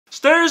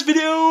Stairs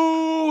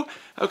video!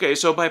 Okay,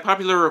 so by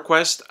popular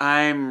request,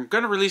 I'm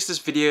going to release this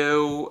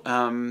video.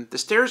 The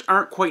stairs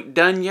aren't quite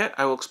done yet.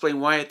 I will explain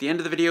why at the end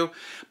of the video.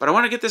 But I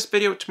want to get this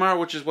video tomorrow,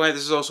 which is why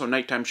this is also a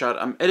nighttime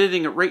shot. I'm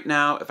editing it right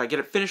now. If I get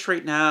it finished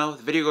right now,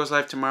 the video goes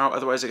live tomorrow.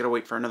 Otherwise, I got to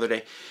wait for another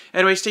day.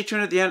 Anyway, stay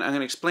tuned at the end. I'm going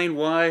to explain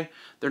why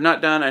they're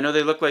not done. I know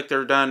they look like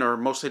they're done or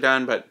mostly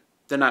done, but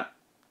they're not.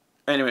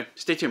 Anyway,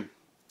 stay tuned.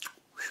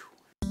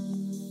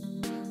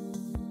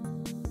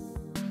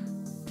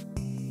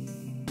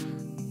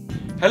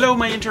 Hello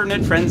my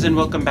internet friends and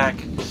welcome back.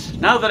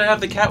 Now that I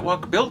have the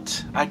catwalk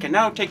built, I can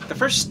now take the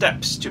first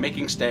steps to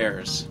making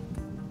stairs.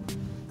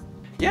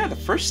 Yeah, the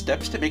first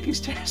steps to making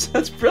stairs.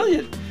 That's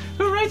brilliant.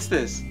 Who writes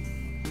this?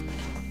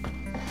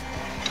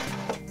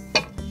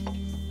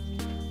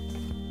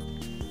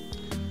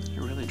 Did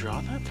you really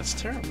draw that? That's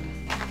terrible.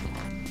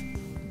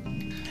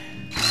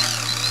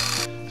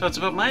 So it's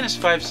about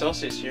 -5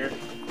 Celsius here.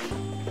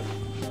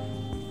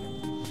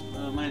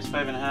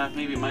 -5.5,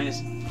 maybe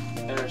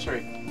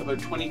about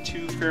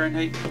 22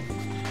 Fahrenheit.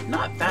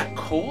 Not that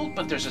cold,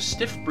 but there's a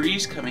stiff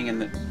breeze coming in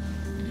that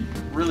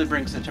really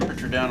brings the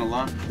temperature down a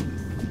lot.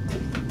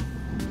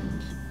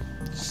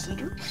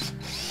 Center.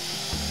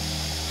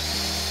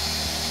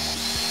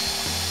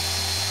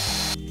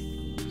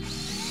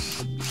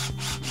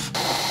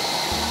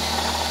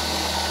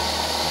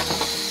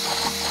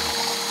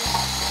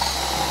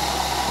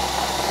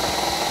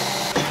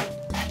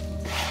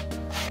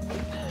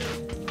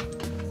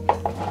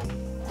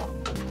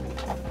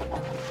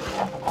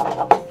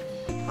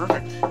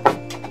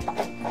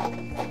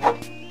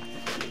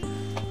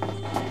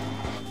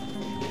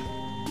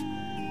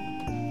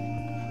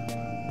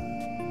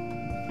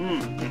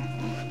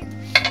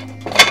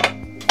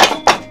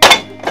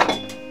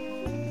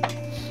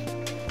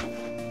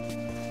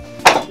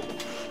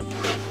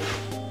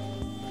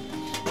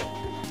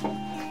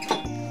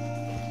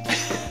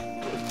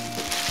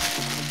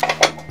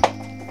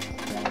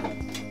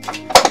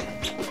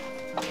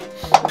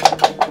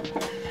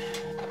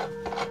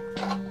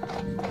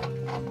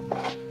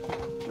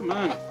 Come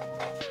on.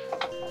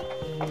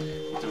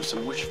 There was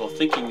some wishful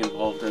thinking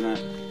involved in that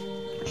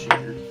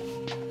procedure.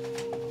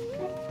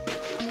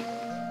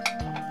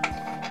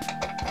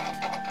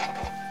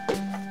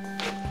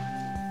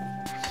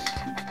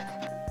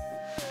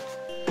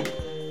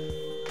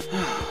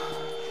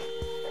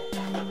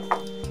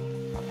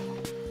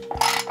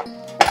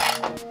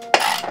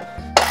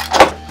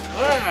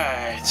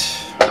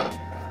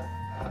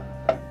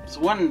 It's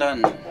one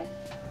done.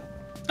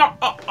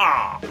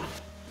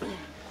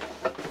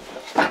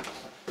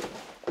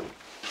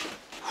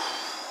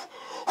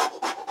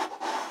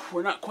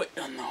 We're not quite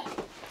done though.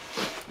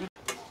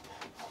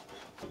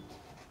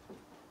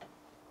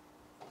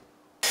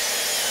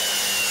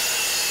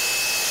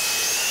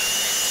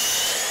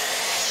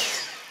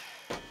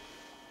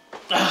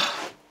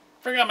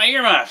 Forgot my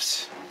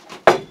earmuffs.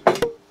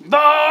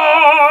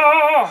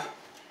 Ah!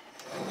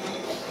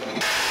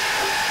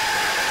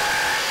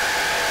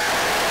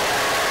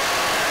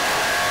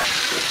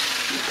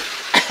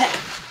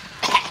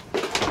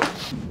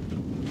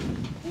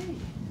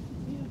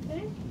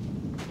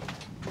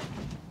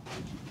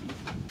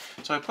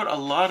 So I put a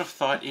lot of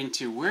thought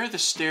into where the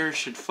stairs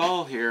should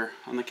fall here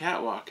on the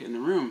catwalk in the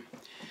room.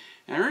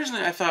 And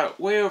originally I thought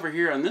way over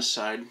here on this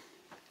side,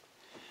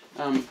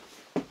 you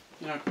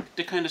know,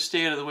 to kind of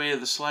stay out of the way of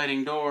the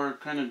sliding door,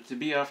 kind of to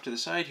be off to the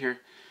side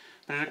here.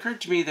 But it occurred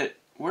to me that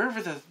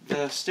wherever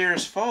the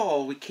stairs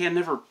fall, we can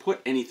never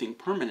put anything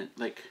permanent,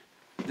 like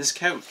this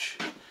couch.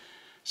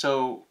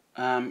 So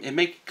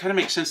it kind of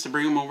makes sense to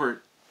bring them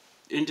over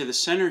into the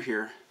center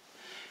here,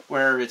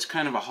 where it's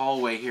kind of a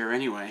hallway here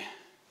anyway.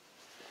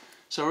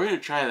 So we're going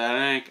to try that,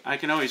 and I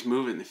can always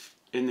move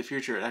in the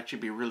future. It'd actually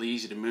be really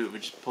easy to move. I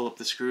just pull up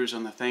the screws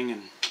on the thing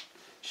and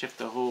shift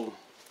the whole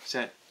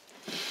set.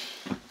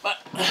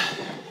 But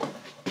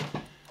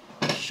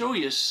I'll show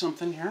you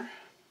something here.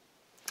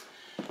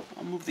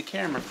 I'll move the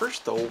camera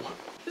first though.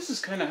 This is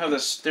kind of how the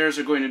stairs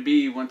are going to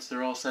be once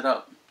they're all set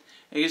up.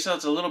 I guess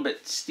it's a little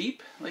bit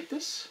steep like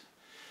this,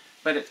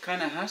 but it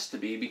kind of has to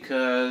be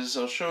because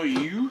I'll show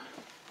you.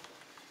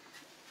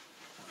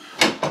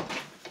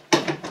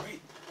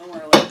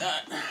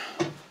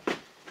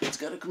 It's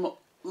got to come up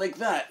like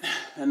that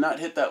and not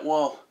hit that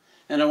wall.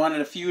 And I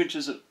wanted a few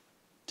inches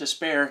to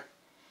spare.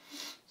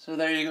 So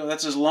there you go.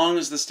 That's as long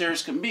as the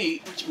stairs can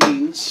be, which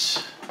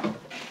means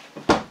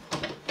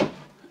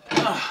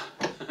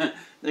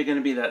they're going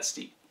to be that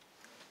steep.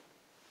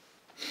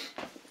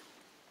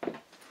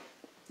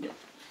 Yep.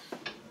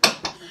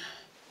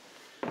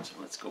 So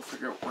let's go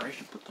figure out where I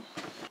should put them.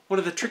 One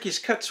of the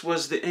trickiest cuts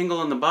was the angle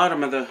on the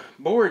bottom of the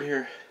board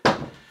here.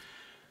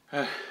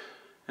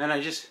 And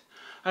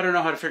I don't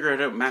know how to figure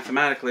it out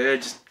mathematically. I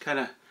just kind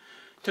of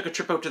took a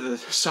trip out to the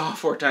saw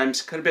 4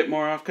 times. Cut a bit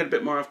more off, cut a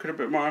bit more off, cut a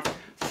bit more off.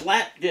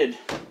 Flat, good.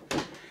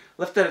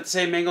 Left that at the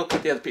same angle,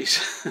 cut the other piece.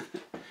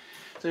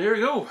 So here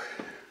we go.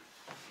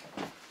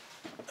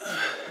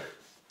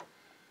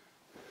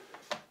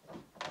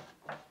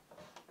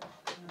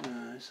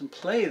 There's some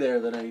play there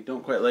that I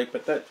don't quite like,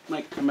 but that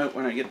might come out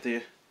when I get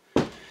the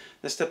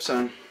the steps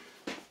on.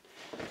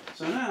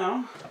 So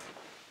now,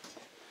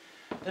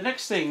 the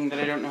next thing that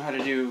I don't know how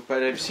to do,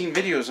 but I've seen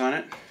videos on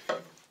it,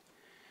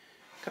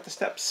 cut the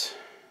steps.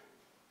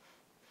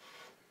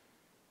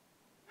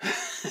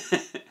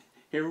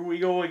 Here we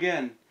go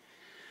again.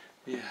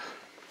 Yeah,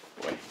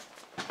 boy.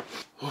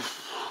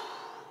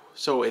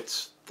 So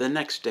it's the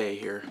next day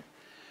here,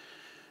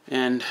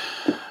 and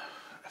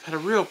I've had a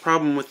real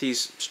problem with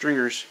these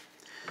stringers.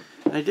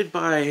 I did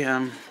buy,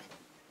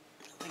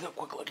 take a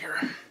quick look here.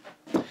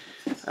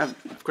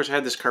 Of course I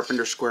had this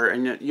carpenter square,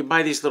 and you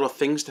buy these little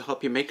things to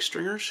help you make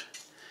stringers.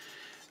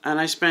 And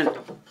I spent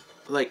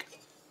like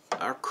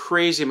a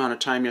crazy amount of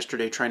time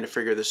yesterday trying to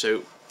figure this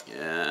out.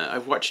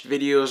 I've watched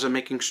videos of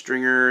making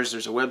stringers.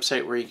 There's a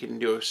website where you can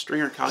do a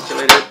stringer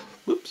calculator.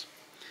 Whoops.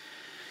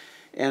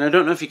 And I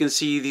don't know if you can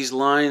see these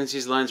lines.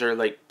 These lines are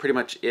like pretty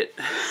much it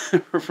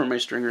for my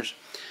stringers.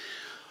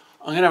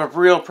 I'm going to have a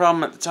real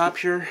problem at the top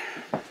here.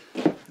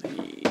 Let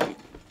me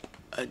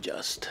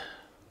adjust.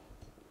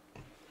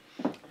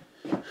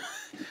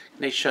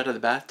 Nice shot of the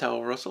bath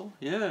towel, Russell.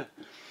 Yeah.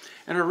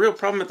 And a real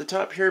problem at the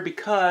top here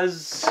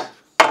because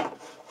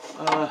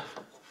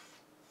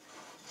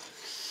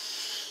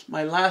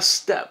my last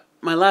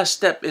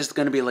step is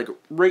going to be like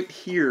right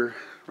here,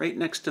 right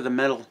next to the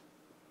metal.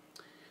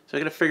 So I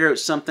got to figure out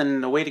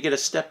something, a way to get a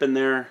step in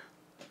there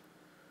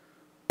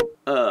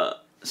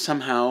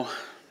somehow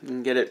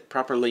and get it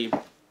properly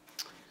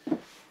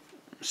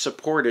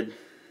supported.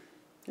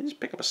 Did I just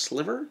pick up a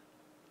sliver?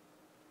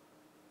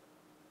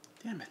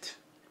 Damn it.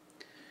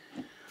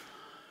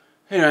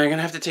 Anyway, I'm going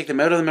to have to take them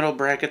out of the metal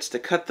brackets to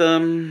cut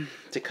them,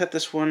 to cut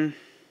this one.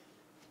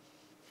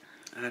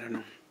 I don't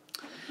know.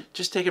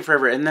 Just take it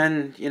forever. And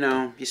then, you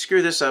know, you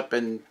screw this up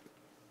and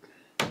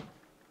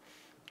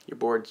your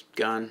board's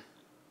gone.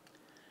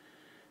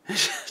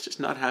 Just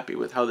not happy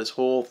with how this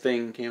whole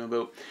thing came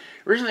about.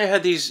 Originally I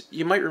had these,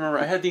 you might remember,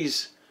 I had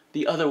these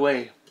the other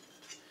way.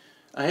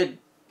 I had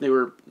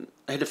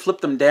to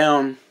flip them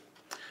down.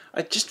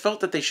 I just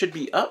felt that they should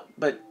be up,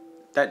 but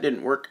that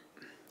didn't work.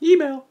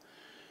 Email.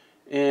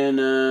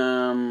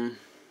 And,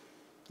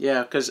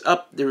 yeah, because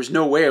up, there was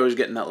no way I was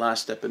getting that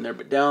last step in there,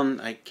 but down,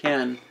 I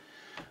can.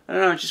 I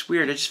don't know, it's just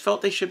weird. I just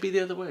felt they should be the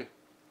other way.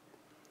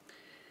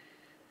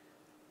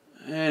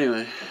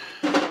 Anyway,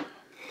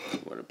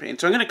 what a pain.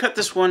 So I'm going to cut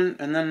this one,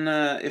 and then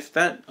if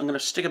that, I'm going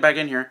to stick it back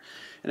in here.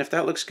 And if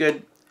that looks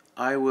good,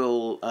 I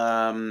will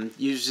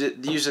use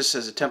this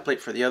as a template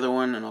for the other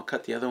one, and I'll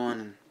cut the other one.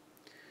 And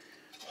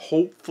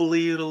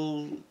hopefully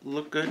it'll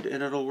look good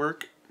and it'll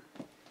work.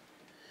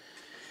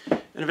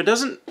 And if it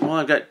doesn't, well,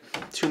 I've got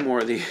two more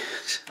of these.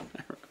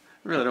 I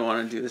really don't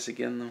want to do this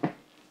again, though.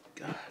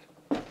 God.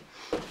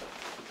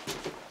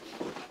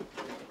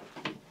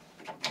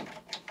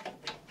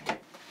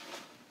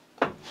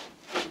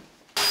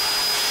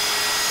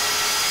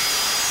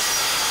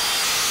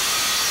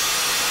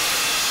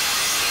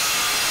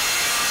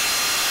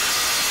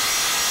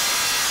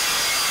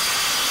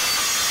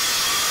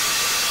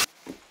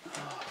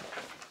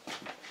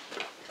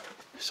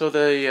 So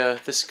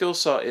the skill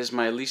saw is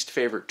my least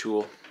favorite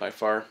tool by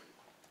far,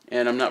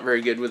 and I'm not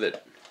very good with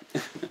it. I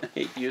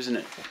hate using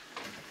it,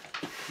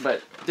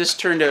 but this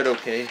turned out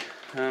okay.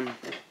 And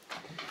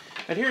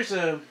here's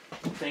a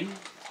thing.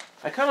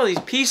 I cut all these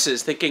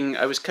pieces thinking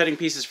I was cutting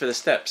pieces for the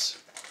steps,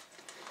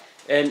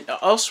 and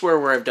elsewhere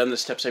where I've done the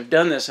steps, I've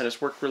done this and it's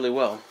worked really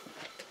well.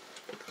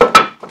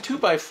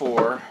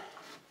 2x4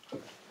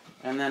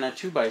 and then a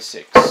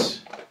 2x6,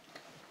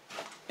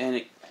 and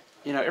it,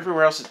 you know,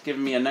 everywhere else it's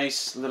given me a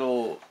nice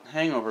little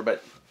hangover,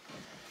 but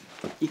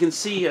you can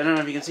see, I don't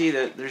know if you can see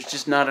that there's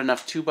just not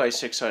enough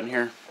 2x6 on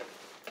here.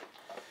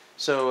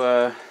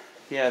 So,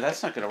 yeah,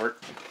 that's not going to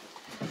work.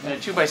 And a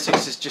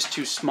 2x6 is just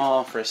too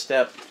small for a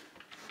step.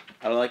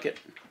 I don't like it.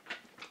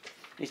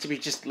 It needs to be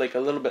just like a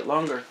little bit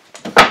longer.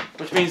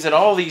 Which means that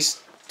all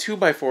these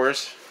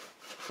 2x4s,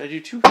 did I do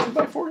two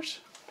 2x4s?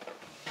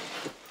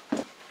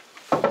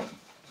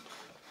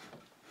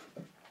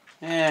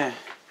 Yeah.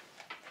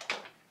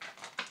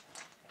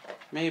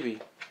 Maybe.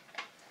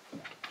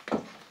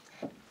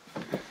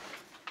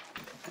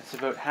 It's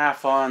about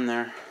half on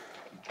there.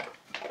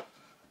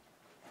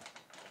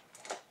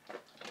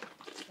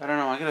 I don't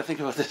know, I gotta think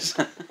about this.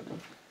 The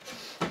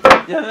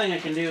other thing I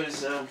can do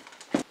is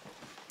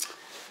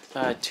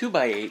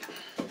 2x8.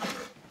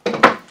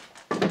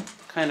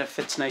 Kind of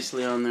fits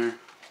nicely on there.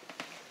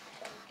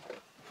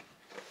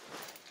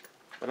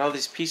 But all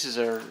these pieces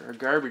are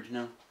garbage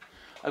now.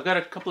 I've got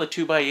a couple of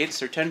 2x8s,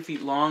 they're 10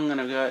 feet long,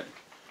 and I've got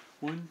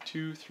 1,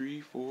 2,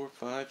 3, 4,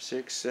 5,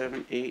 6,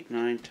 7, 8,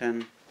 9,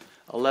 10,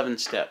 11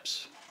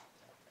 steps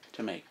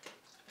to make.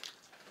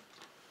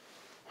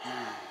 I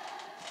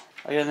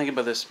gotta think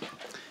about this.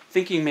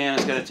 Thinking man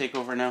has got to take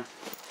over now.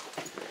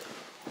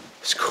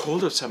 It's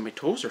cold outside, my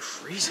toes are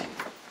freezing.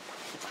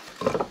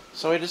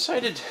 So I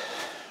decided,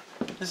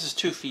 this is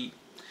 2 feet.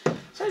 I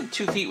decided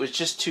 2 feet was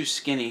just too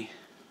skinny.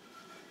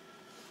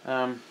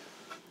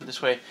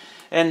 This way.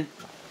 And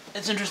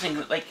it's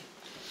interesting, like,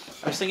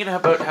 I was thinking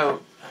about how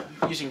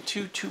I'm using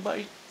two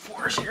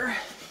 2x4s here,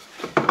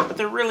 but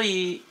they're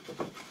really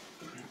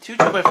two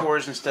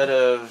 2x4s instead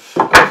of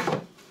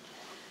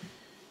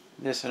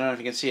this. I don't know if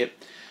you can see it.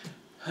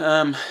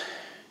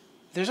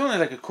 There's only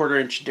like a 1/4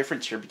 inch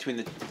difference here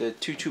between the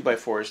two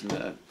 2x4s and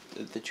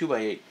the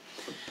 2x8.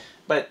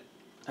 But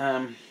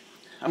I'm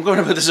going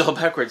about this all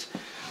backwards.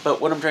 But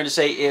what I'm trying to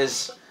say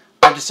is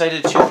I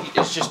decided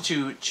it's just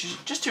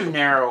too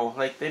narrow.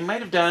 Like they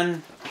might have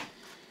done,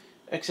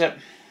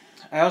 except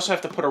I also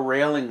have to put a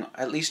railing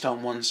at least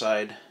on one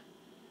side,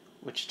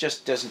 which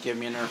just doesn't give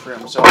me enough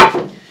room. So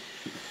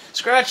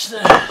scratch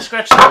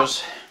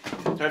those.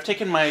 So I've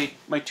taken my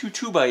two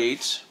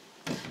 2x8s,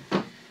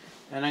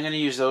 and I'm going to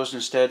use those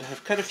instead.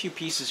 I've cut a few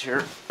pieces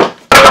here.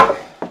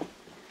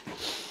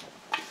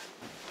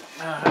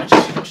 I'm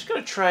just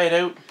going to try it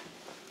out.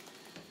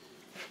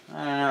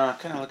 I don't know, it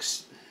kind of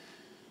looks,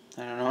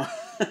 I don't know.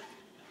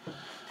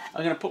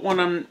 I'm going to put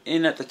one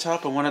in at the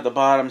top and one at the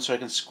bottom so I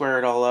can square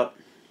it all up.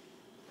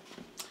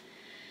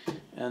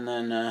 And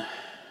then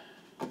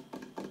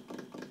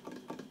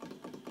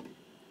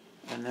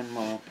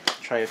we'll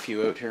try a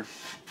few out here.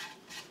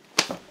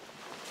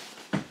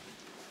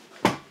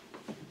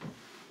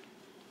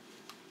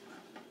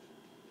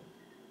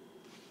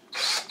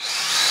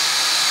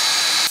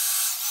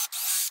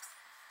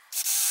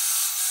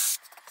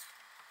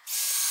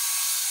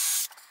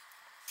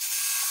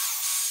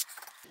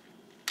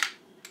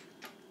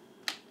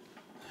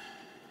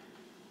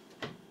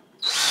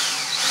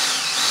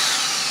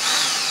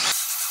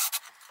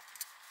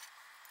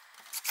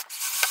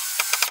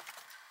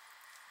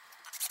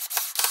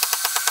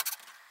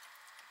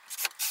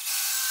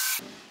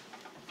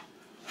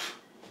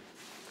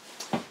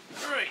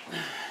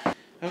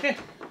 Okay,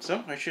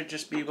 so I should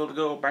just be able to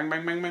go bang,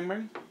 bang, bang, bang,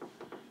 bang.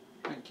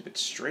 And keep it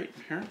straight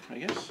here, I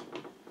guess.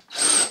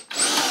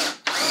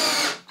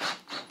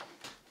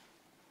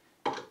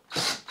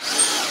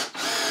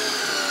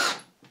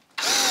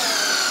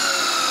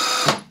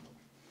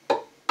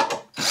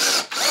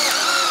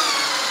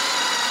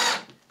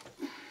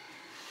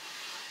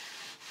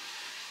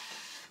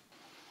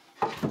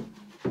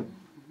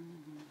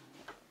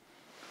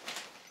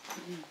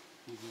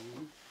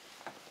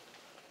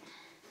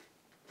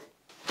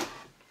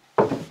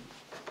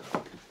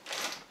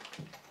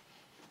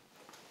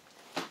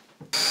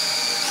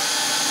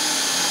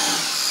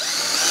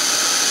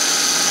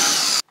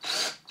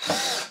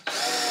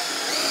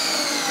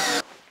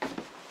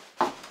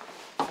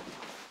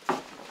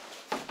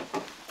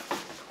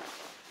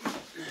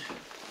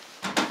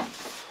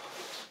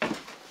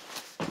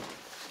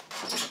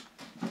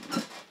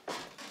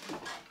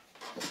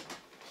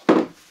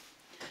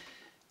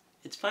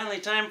 It's finally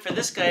time for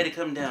this guy to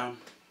come down.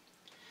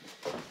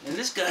 And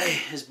this guy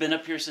has been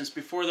up here since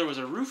before there was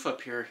a roof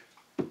up here.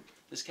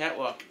 This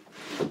catwalk.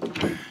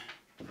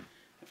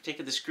 I've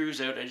taken the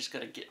screws out, I just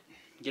gotta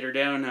get her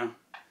down now.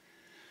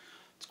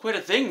 It's quite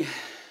a thing.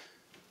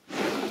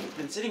 It's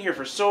been sitting here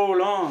for so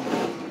long.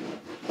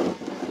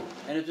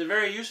 And it's been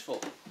very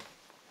useful.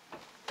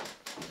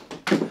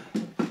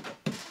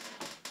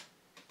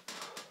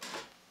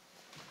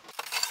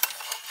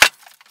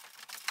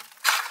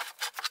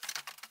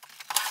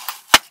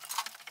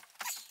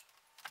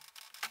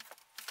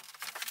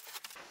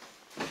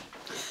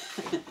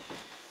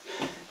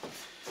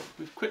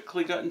 We've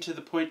quickly gotten to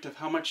the point of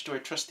how much do I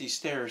trust these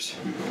stairs.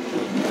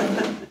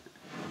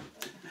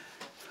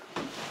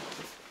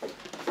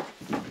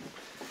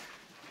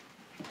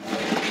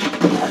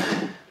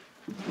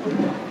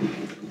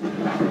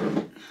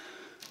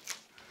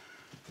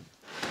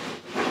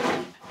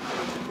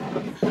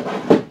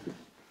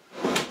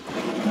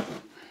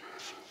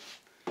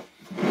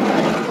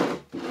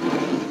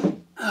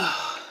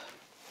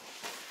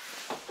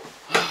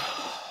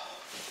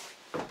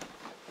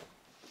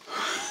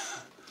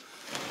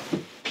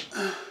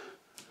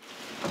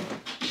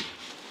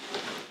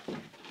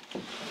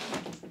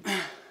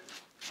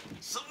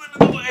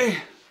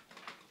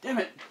 Damn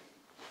it.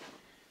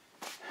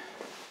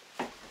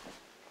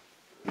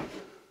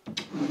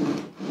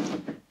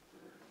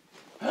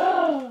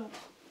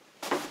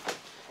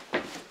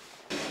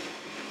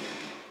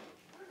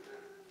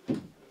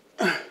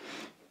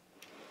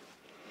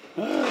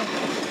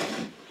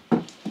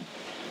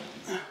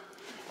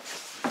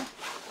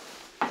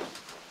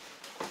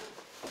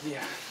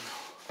 Yeah.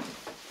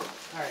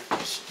 Alright, you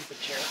stupid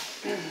chair.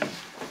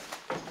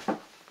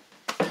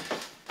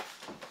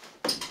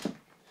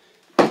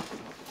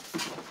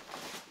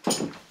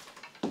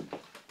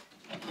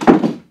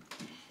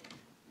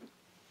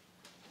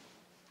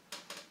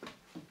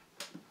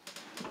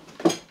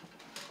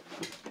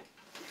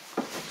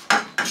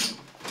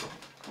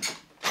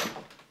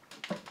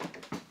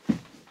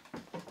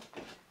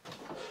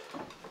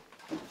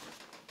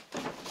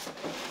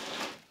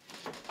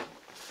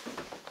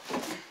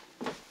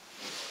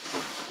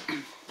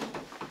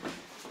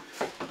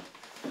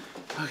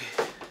 Okay.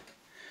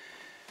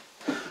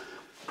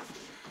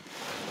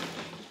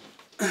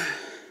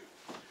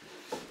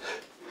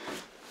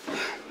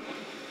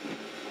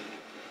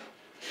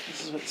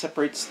 This is what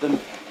separates the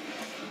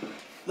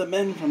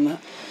men from the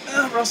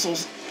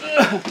Russells.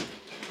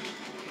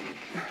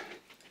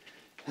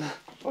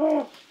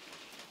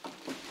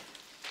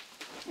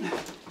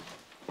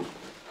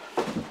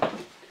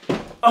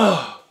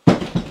 Oh!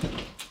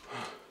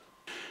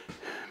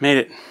 Made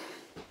it.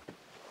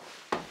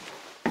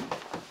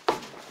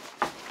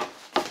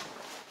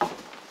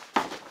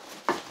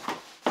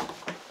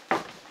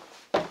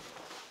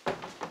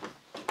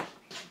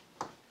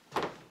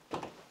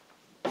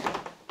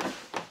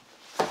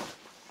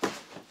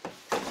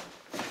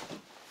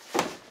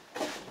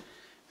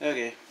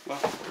 Okay, well,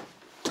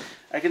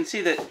 I can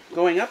see that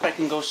going up I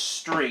can go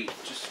straight,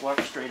 just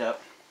walk straight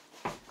up.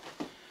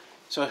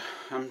 So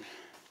I'm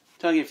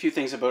telling you a few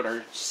things about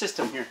our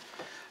system here.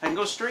 I can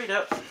go straight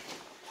up.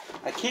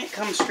 I can't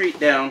come straight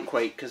down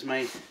quite because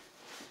I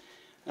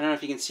don't know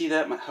if you can see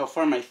that, how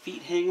far my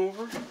feet hang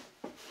over.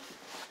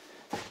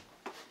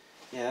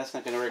 Yeah, that's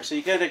not going to work. So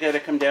you gotta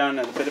come down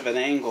at a bit of an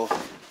angle,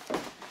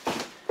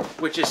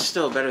 which is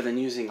still better than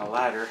using a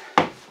ladder.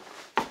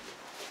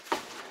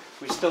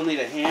 We still need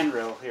a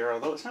handrail here,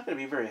 although it's not going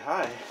to be very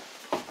high.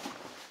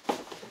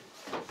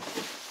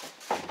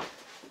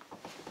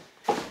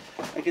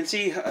 I can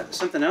see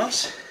something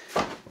else.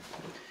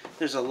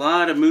 There's a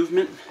lot of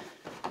movement.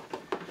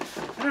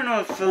 I don't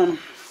know if,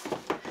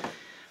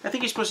 I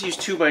think you're supposed to use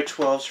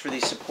 2x12s for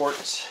these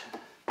supports.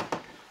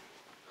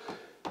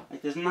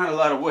 Like, there's not a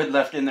lot of wood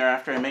left in there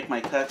after I make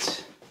my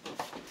cuts.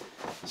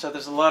 So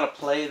there's a lot of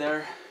play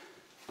there.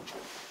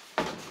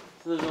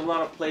 There's a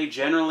lot of play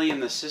generally in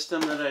the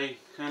system that I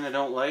kind of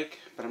don't like,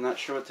 but I'm not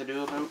sure what to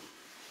do about.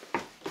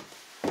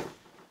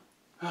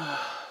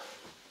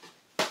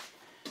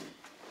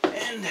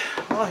 And,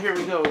 well, here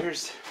we go.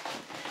 Here's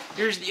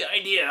the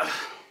idea.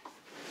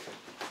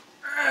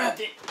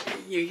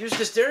 You use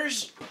the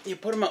stairs, you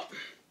put them up.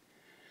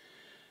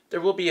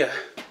 There will be a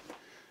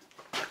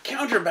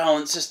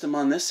counterbalance system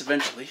on this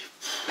eventually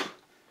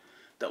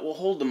that will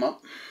hold them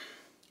up.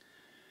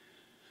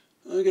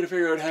 I gotta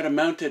figure out how to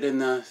mount it in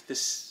the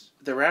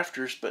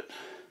rafters, but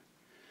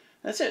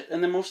that's it.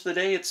 And then most of the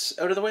day it's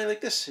out of the way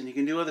like this, and you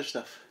can do other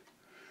stuff.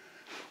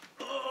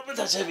 Oh, but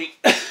that's heavy.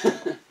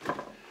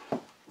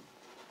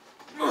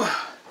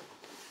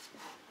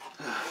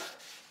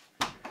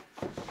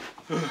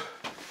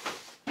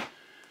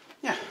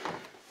 Yeah.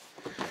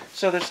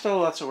 So there's still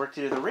lots of work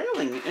to do. The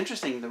railing,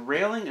 interesting, the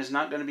railing is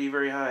not going to be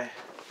very high.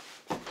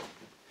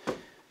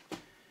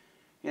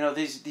 You know,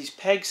 these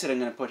pegs that I'm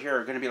going to put here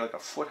are going to be like a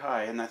foot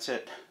high, and that's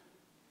it.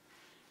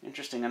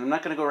 Interesting. And I'm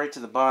not going to go right to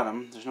the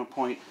bottom. There's no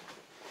point,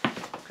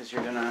 because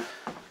you're gonna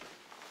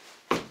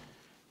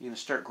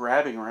start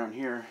grabbing around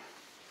here.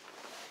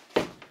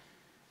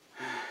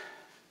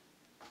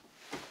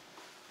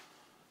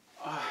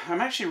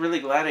 I'm actually really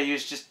glad I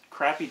used just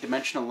crappy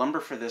dimensional lumber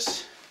for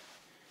this,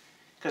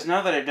 because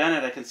now that I've done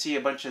it, I can see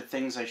a bunch of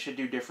things I should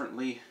do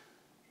differently.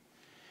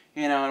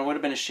 You know, and it would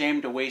have been a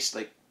shame to waste,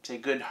 like, say,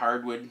 good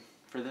hardwood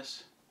for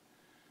this.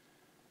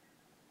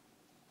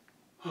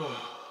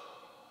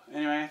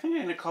 Anyway, I think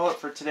I'm going to call it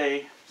for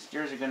today.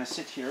 Stairs are going to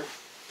sit here.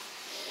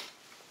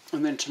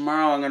 And then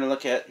tomorrow I'm going to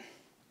look at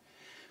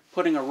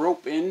putting a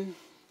rope in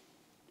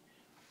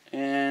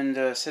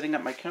and setting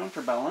up my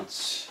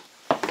counterbalance,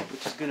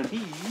 which is going to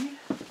be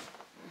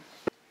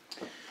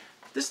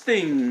this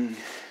thing.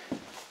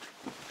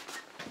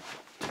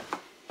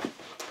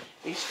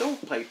 A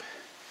stovepipe.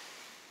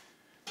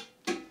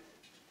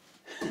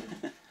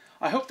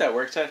 I hope that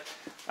works.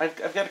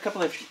 I've got a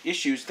couple of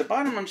issues. The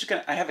bottom,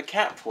 I have a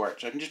cap for it,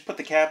 so I can just put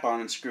the cap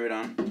on and screw it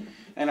on.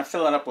 And I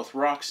fill it up with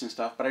rocks and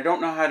stuff, but I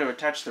don't know how to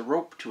attach the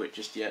rope to it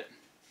just yet.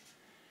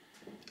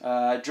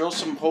 Drill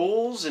some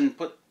holes and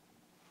put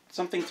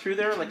something through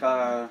there, like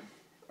a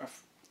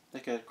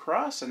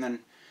cross, and then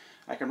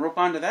I can rope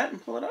onto that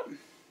and pull it up.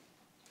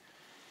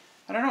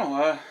 I don't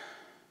know.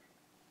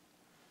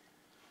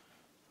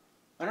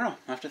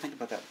 I have to think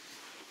about that.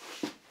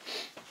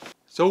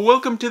 So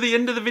welcome to the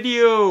end of the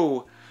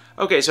video.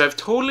 Okay, so I've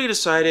totally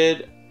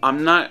decided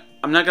I'm not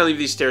gonna leave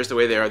these stairs the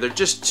way they are. They're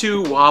just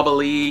too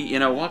wobbly. You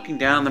know, walking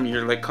down them,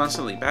 you're like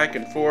constantly back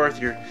and forth.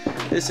 You're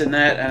this and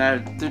that,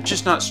 and they're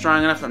just not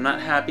strong enough. I'm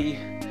not happy.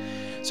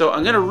 So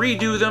I'm gonna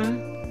redo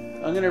them.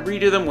 I'm gonna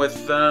redo them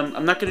with.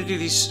 I'm not gonna do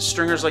these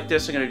stringers like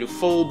this. I'm gonna do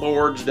full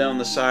boards down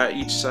the side,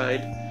 each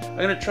side. I'm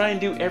gonna try and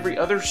do every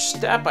other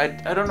step. I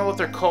don't know what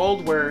they're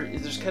called, where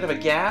there's kind of a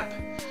gap.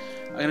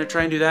 I'm gonna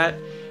try and do that.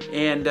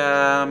 And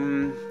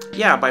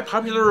yeah, by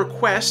popular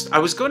request, I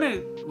was going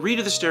to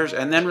redo the stairs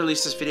and then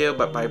release this video,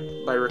 but by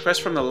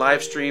request from the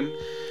live stream,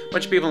 a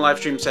bunch of people in the live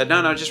stream said,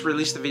 no, just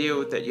release the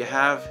video that you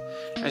have.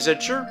 I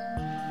said, sure.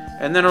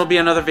 And then it'll be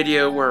another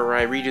video where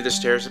I redo the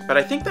stairs. But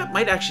I think that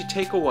might actually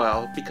take a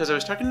while, because I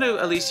was talking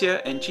to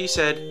Alicia and she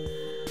said,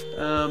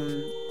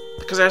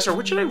 because I asked her,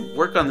 what should I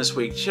work on this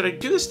week? Should I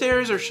do the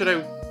stairs or should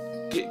I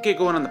get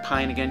going on the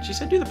pine again? She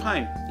said, do the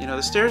pine. You know,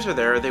 the stairs are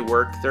there, they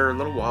work, they're a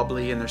little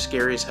wobbly and they're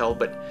scary as hell,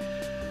 but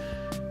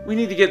we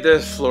need to get the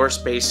floor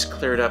space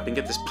cleared up and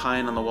get this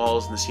pine on the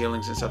walls and the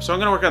ceilings and stuff. So I'm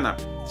going to work on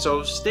that.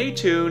 So stay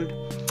tuned.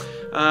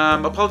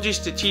 Apologies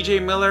to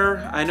TJ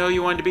Miller. I know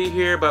you wanted to be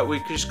here, but we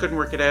just couldn't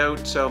work it out.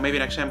 So maybe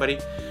next time, buddy.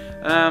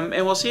 And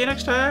we'll see you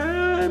next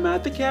time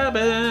at the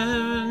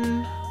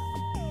cabin.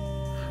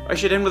 I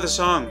should end with a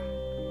song.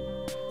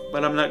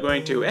 but I'm not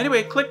going to.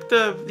 Anyway, click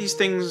these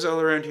things all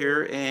around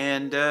here,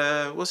 and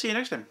we'll see you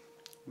next time.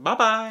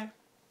 Bye-bye.